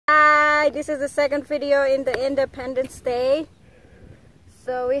This is the second video in the Independence Day.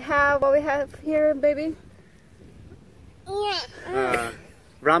 So we have what we have here, baby.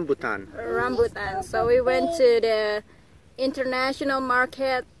 Rambutan. Rambutan. So we went to the international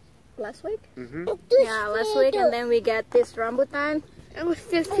market last week. Yeah, last week, and then we got this rambutan. It was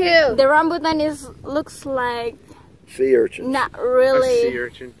just too. The rambutan looks like sea urchin. not really. A sea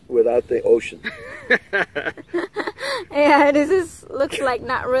urchin without the ocean. Yeah, looks like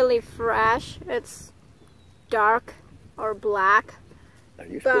not really fresh. It's dark or black.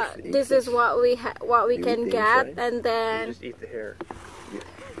 But this is what we can get, inside? and then just eat the hair.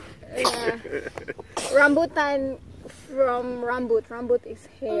 yeah, rambutan from rambut is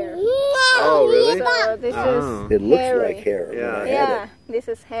hair. Oh, really? So this is It looks hairy. like hair. Yeah. Yeah, this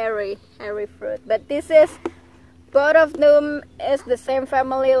is hairy fruit. But this is, both of them is the same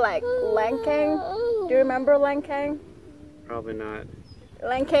family, like langkang. Do you remember langkang? Probably not.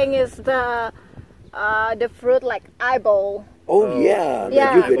 Langkang is the fruit like eyeball. Oh yeah,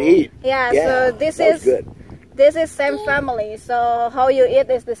 Yeah. that you could eat. Yeah, Yeah, so this that was is good. this is same family. So how you eat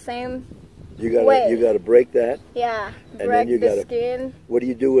is the same. You gotta way. you gotta break that. Yeah, then break you the gotta- skin. What do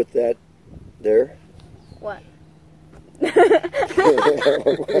you do with that? There. What?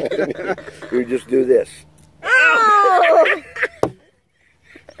 You just do this. Oh!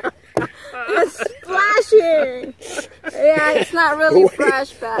 It's splashing. Yeah, it's not really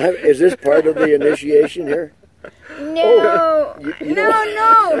fresh, but Is this part of the initiation here? no, you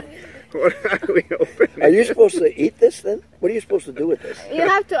no. What are we opening? Are you supposed to eat this then? What are you supposed to do with this? You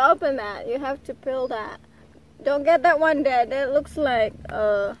have to open that. You have to peel that. Don't get that one there. That looks like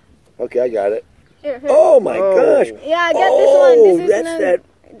Okay, I got it. Here. Oh my gosh! Yeah, get this one. This is that's not. that.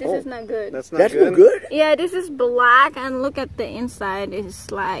 This is not good. That's not That's good. no good. Yeah, this is black, and look at the inside.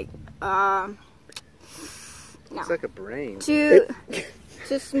 It's like no, It's like a brain. too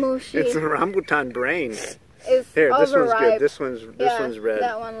smooshy. It's a rambutan brain. It's Here, this one's overripe. good. This one's red.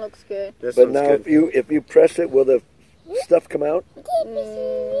 That one looks good. This But one's now, good. if you press it, will the stuff come out?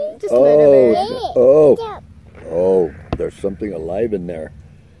 Just a little bit. Oh! There's something alive in there.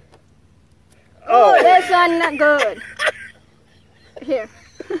 Oh, this one not good. Here.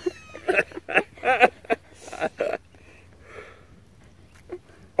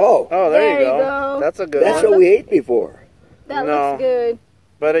 Oh, Oh, there you go. That's a good that's one. what we ate before. That No. looks good.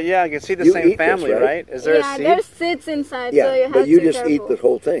 But yeah, I can see the You same eat this, family, right? right? Is there Yeah, a seed? there's seeds inside, so Yeah, you have but you to be just eat careful. the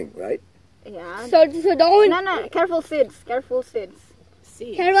whole thing, right? Yeah. So don't. No, careful seeds. Careful seeds.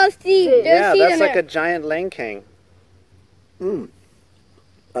 Careful, Steve. Seed. There's Yeah, seed that's in like there. a giant langkang.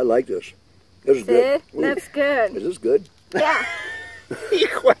 I like this. This is See? good. That's good. Is this good? Yeah. He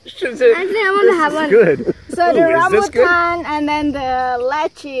questions it. I think I want to have one. Good. So the is this good? rambutan and then the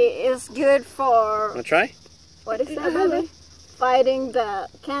leci is good for, Wanna try? what is that, baby? Fighting the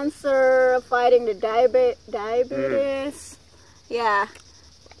cancer, fighting the diabetes. Yeah.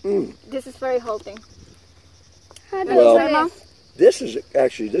 This is very healthy. How do Well, I try this? This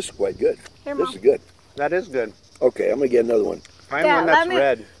is quite good. Here, This Mom. is good. That is good. Okay, I'm gonna get another one. Find Yeah, one let that's me-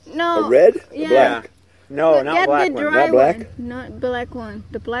 red. No. A red? A Yeah. black? No, But not get black the one. dry Not black? one. Not black one.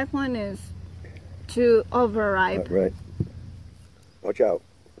 The black one is too overripe. Right. Watch out.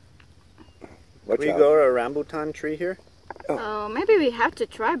 Watch We out. go to a rambutan tree here. Oh, maybe we have to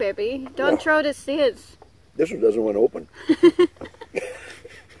try, baby. Don't No. throw the seeds. This one doesn't want to open.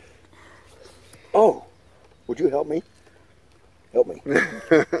 Oh, would you help me? Help me.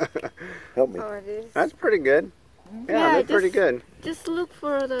 Help me. Oh, this. That's pretty good. Yeah, Yeah, they're pretty good. Just look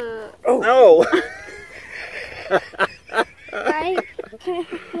for the. Oh, No. Right? Can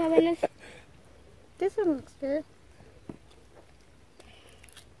I have this? This one looks good.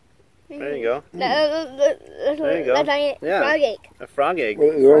 There you go. There you go. Yeah. Frog egg. A frog egg.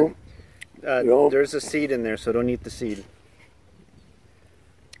 well, you know, There's a seed in there, so don't eat the seed.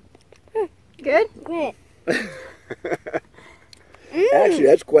 Good? Wait. actually,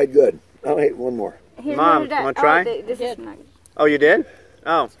 that's quite good. I'll eat one more. Here, Mom, here, that. wanna try? Oh, this is not. Oh, you did?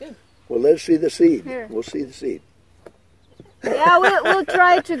 Oh. Well, let's see the seed. Here. We'll see the seed. Yeah, we'll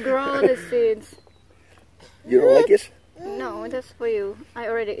try to grow the seeds. You don't like this? No, that's for you. I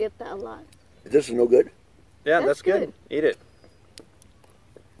already ate that a lot. This is no good? Yeah, That's that's good. good. Eat it.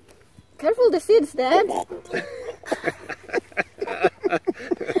 Careful the seeds, Dad.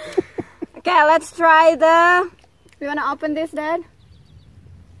 Okay, let's try the. You wanna open this, Dad?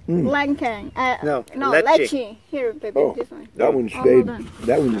 Langkang. No, no, Leci. Leci. Here, baby, Oh, this one. that one's Oh, fade. hold on.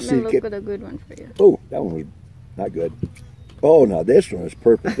 That one's a Let me seed look kit. at a good one for you. Oh, that one was not good. Oh, now this one is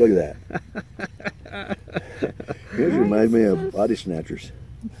perfect. Look at that. This reminds me of Body Snatchers.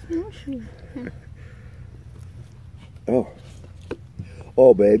 Oh.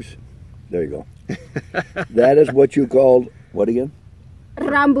 Oh, babes. There you go. That is what you called, what again?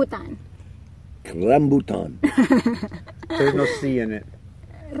 Rambutan. Rambutan. There's no C in it.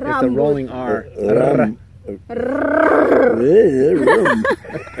 It's a rolling R.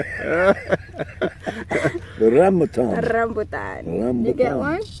 Rambutan. Rambutan. You get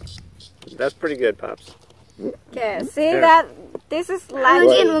one? That's pretty good, Pops. Okay, see that? This is like...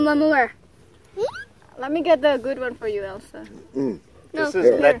 More. Let me get the good one for you, Elsa. This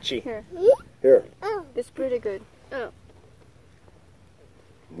is Leci. Here. Here. It's pretty good.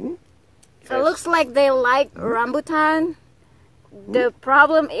 Hmm? So it looks like they like rambutan. The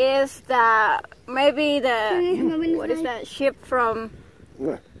problem is that maybe the what is that ship from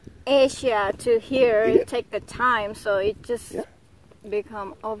Asia to here it take the time, so it just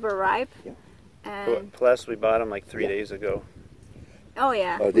become overripe. And Plus, we bought them like 3 days ago. oh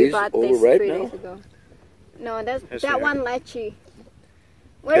yeah, Are we these bought this overripe 3 now? days ago. No, that's Yes, that we one Leci.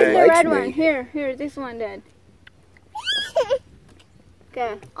 Where's Okay. the Likes red me. one? Here, this one, Dad.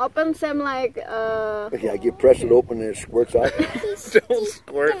 Okay, open some like Yeah, you press it open and it squirts out. Don't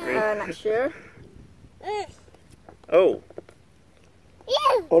squirt me. not sure. Oh,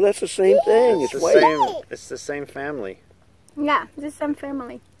 Oh, that's the same thing. It's it's the white. same. It's the same family. Yeah, this is some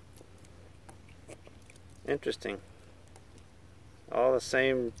family. Interesting. All the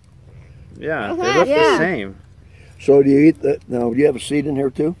same. Yeah, they look the Yeah. same. So do you eat that? Now, do you have a seed in here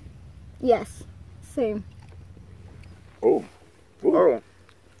too? Yes, same. Oh. Oh,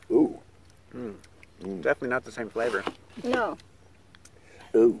 Ooh. definitely not the same flavor. No.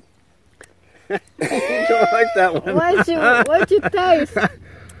 Ooh. Don't like that one. What you taste?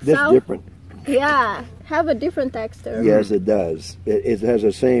 That's So- different. Yeah, have a different texture. Yes, it does. It has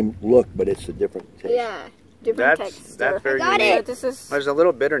the same look, but it's a different taste. Yeah, different That's texture. very got unique. So this is There's a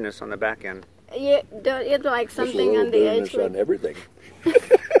little bitterness on the back end. it's like There's a something little on the edge. bitterness on everything.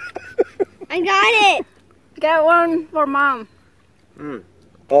 I got it. Get one for Mom.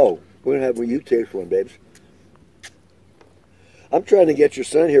 Oh, we're gonna have you taste one, babes. I'm trying to get your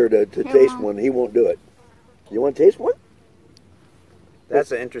son here to taste Mom. one. He won't do it. You want to taste one?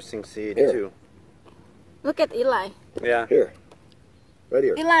 That's an interesting seed Here. too. Look at Eli. Yeah. Here, right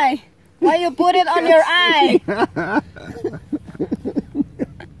here. Eli, why you put it on your eye?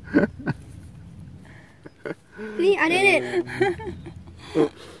 See, I did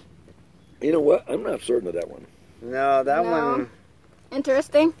it. You know what? I'm not certain of that one. No, that No. one.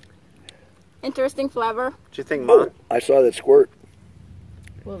 Interesting. Interesting flavor. Do you think, Mom? Oh, I saw that squirt.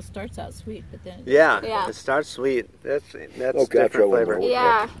 Well, it starts out sweet, but then Yeah. Yeah. It starts sweet. That's Okay, I'll try different one flavor. more.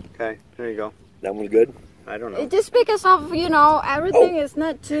 Yeah. Okay, there you go. That one's good. I don't know. Just because of everything is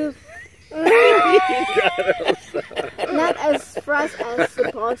not too not as fresh as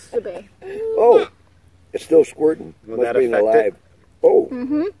supposed to be. Oh, it's still squirting. Will Must that be affect alive. Oh,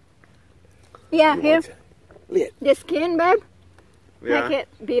 Yeah, you here want liat. the skin, babe. Yeah. Make it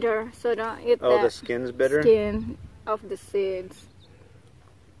bitter, so don't eat Oh, the that skin's bitter. skin of the seeds.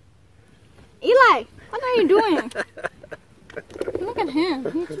 Eli, what are you doing? Look at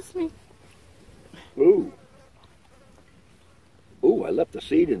him. He just me. Ooh. Ooh, I left the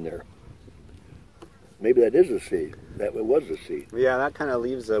seed in there. Maybe that is a seed. That was a seed. Yeah, that kind of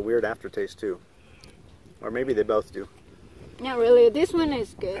leaves a weird aftertaste too. Or maybe they both do. Not really. This one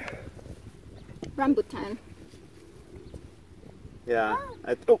is good. Rambutan. Yeah.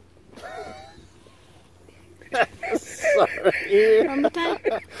 Oh. Sorry.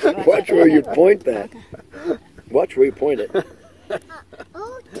 Rambutan. Watch where you point that. Watch where you point it.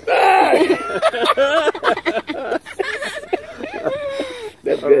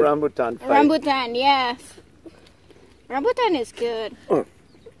 That's A good. rambutan fight. Rambutan, yes. Rambutan is good. Oh.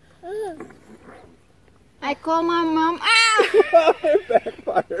 I call my mom. Ah!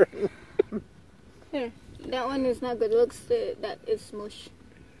 Backfire. Here, that one is not good. Looks that is smush.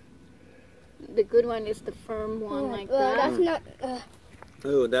 The good one is the firm one like That's that. not.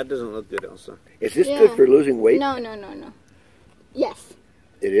 Ooh, that doesn't look good, Elsa. Is this Yeah. good for losing weight? No. Yes.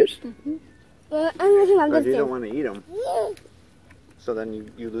 It is? I'm looking at But this you don't thing. want to eat them, so then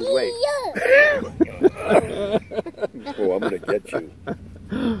you lose weight. Oh, I'm going to get you.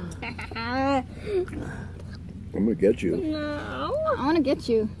 I'm going to get you. No. I want to get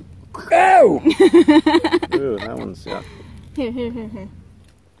you. Ow! Ooh, that one's yeah. Here.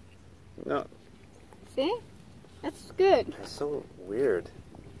 No, See? That's good. it's so weird.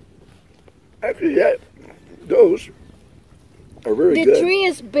 Actually, those are very The good. tree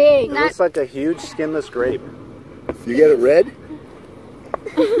is big. It looks like a huge skinless grape. You get it red?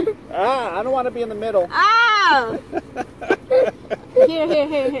 Ah, I don't want to be in the middle. Ow!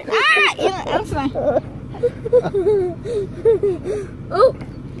 Here. Ah! Yeah, that's fine. Oh!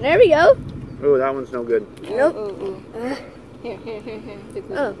 There we go. Oh, that one's no good. Nope. Here. The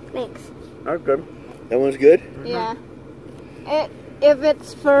good Oh, thanks. That's good. That one's good? Yeah. If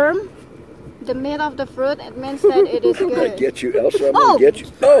it's firm, the meat of the fruit, it means that it is I'm gonna good. get you, Elsa. I'm Oh! gonna get you.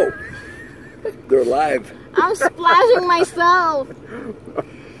 Oh! They're alive. I'm splashing myself.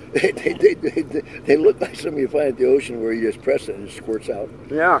 They look like something you find at the ocean where you just press it and it squirts out.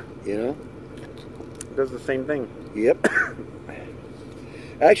 Yeah, You know? it does the same thing. Yep.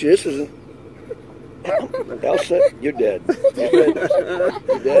 Actually, this isn't. Elsa, you're dead. You're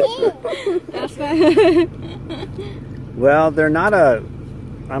dead. That's not. Well, they're not a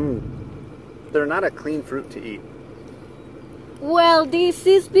clean fruit to eat. Well, this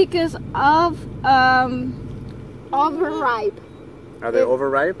is because of overripe. Are they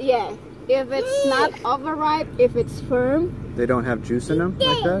overripe? Yeah. If it's not overripe, if it's firm, They don't have juice in them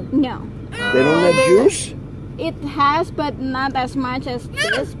like that? no. They don't have juice? It has, but not as much as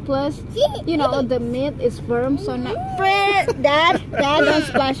this. Plus, you know, the meat is firm, so not. Dad, don't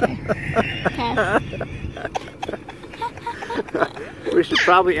splash me. Okay. We should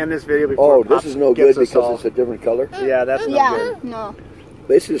probably end this video before Oh, this is no good because it's a different color. Yeah, that's no Yeah, good. no.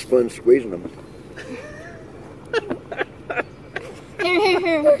 Basically, it's fun squeezing them.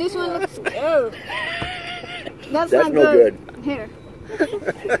 Here. This one looks good. That's That's not no good. Here.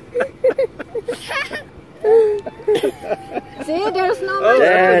 See, there's no. Oh,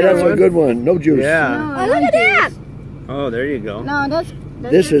 Yeah, that's a good one. No juice. Yeah. No, Oh, look at that. Oh, there you go. No, that's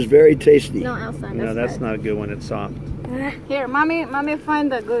This is very tasty. no outside. No, that's bad. not a good one. It's soft. Here, mommy,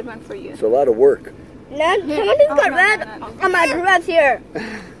 find the good one for you. It's a lot of work. No, somebody's got no, red no. on my dress here.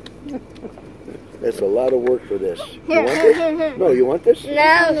 It's a lot of work for this. You Here, want here, this? here. No, you want this? This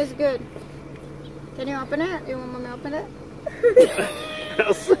one No. is good. Can you open it? You want mommy to open it?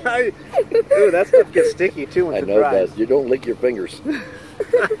 Ooh, that stuff gets sticky too when I it know dries. that. You don't lick your fingers. Well,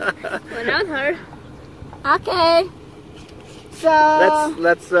 now it's hard. Okay. So.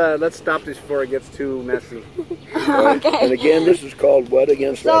 Let's stop this before it gets too messy. Okay. And again, this is called what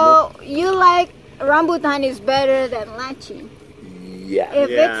again? So you like rambutan is better than Leci? Yeah. If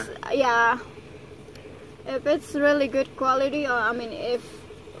Yeah. if it's really good quality, or I mean, if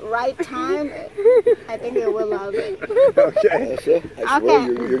right time, I think you will love it. Okay. That's it. I swear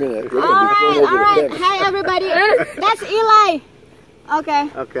Okay. you're gonna be thrown All over the right. fence. Hi everybody. That's Eli. Okay.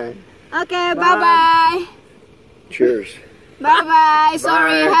 Okay. Okay. Bye. Cheers. Bye.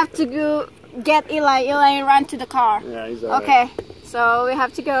 Sorry, Bye. you have to go get Eli. Eli run to the car. Yeah, he's alright. Okay. So we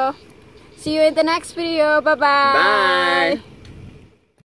have to go. See you in the next video. Bye. Bye.